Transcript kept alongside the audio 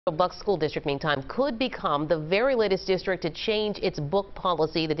Bucks School District, meantime, could become the very latest district to change its book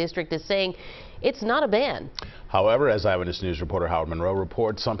policy. The district is saying it's not a ban. However, as Eyewitness News reporter Howard Monroe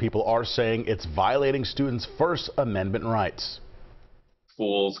reports, some people are saying it's violating students' First Amendment rights.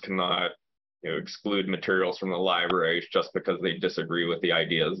 Schools cannot exclude materials from the libraries just because they disagree with the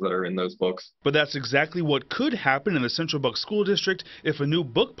ideas that are in those books. But that's exactly what could happen in the Central Bucks School District if a new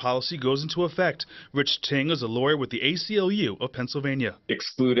book policy goes into effect. Rich Ting is a lawyer with the ACLU of Pennsylvania.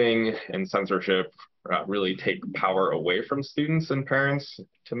 Excluding and censorship really take power away from students and parents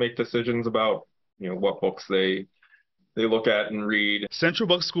to make decisions about what books they look at and read. Central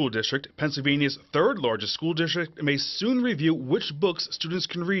Bucks School District, Pennsylvania's third largest school district, may soon review which books students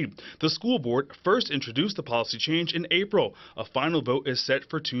can read. The school board first introduced the policy change in April. A final vote is set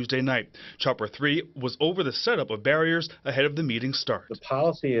for Tuesday night. Chopper 3 was over the setup of barriers ahead of the meeting's start. The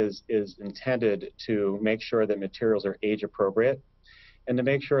policy is intended to make sure that materials are age appropriate and to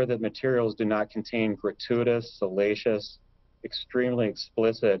make sure that materials do not contain gratuitous, salacious, extremely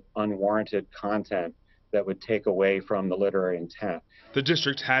explicit, unwarranted content that would take away from the literary intent. The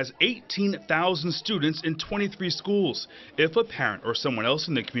district has 18,000 students in 23 schools. If a parent or someone else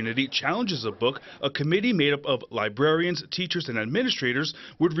in the community challenges a book, a committee made up of librarians, teachers, and administrators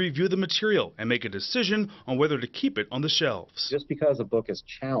would review the material and make a decision on whether to keep it on the shelves. Just because a book is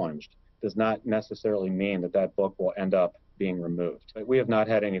challenged does not necessarily mean that that book will end up being removed. We have not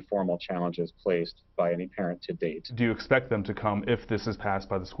had any formal challenges placed by any parent to date. Do you expect them to come if this is passed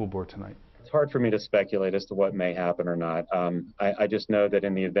by the school board tonight? It's hard for me to speculate as to what may happen or not. I just know that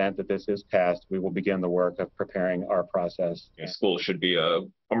in the event that this is passed, we will begin the work of preparing our process. Schools should be a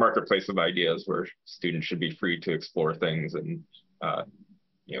marketplace of ideas where students should be free to explore things and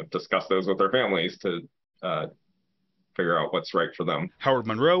discuss those with their families to figure out what's right for them. Howard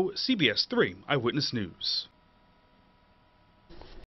Monroe, CBS 3 Eyewitness News.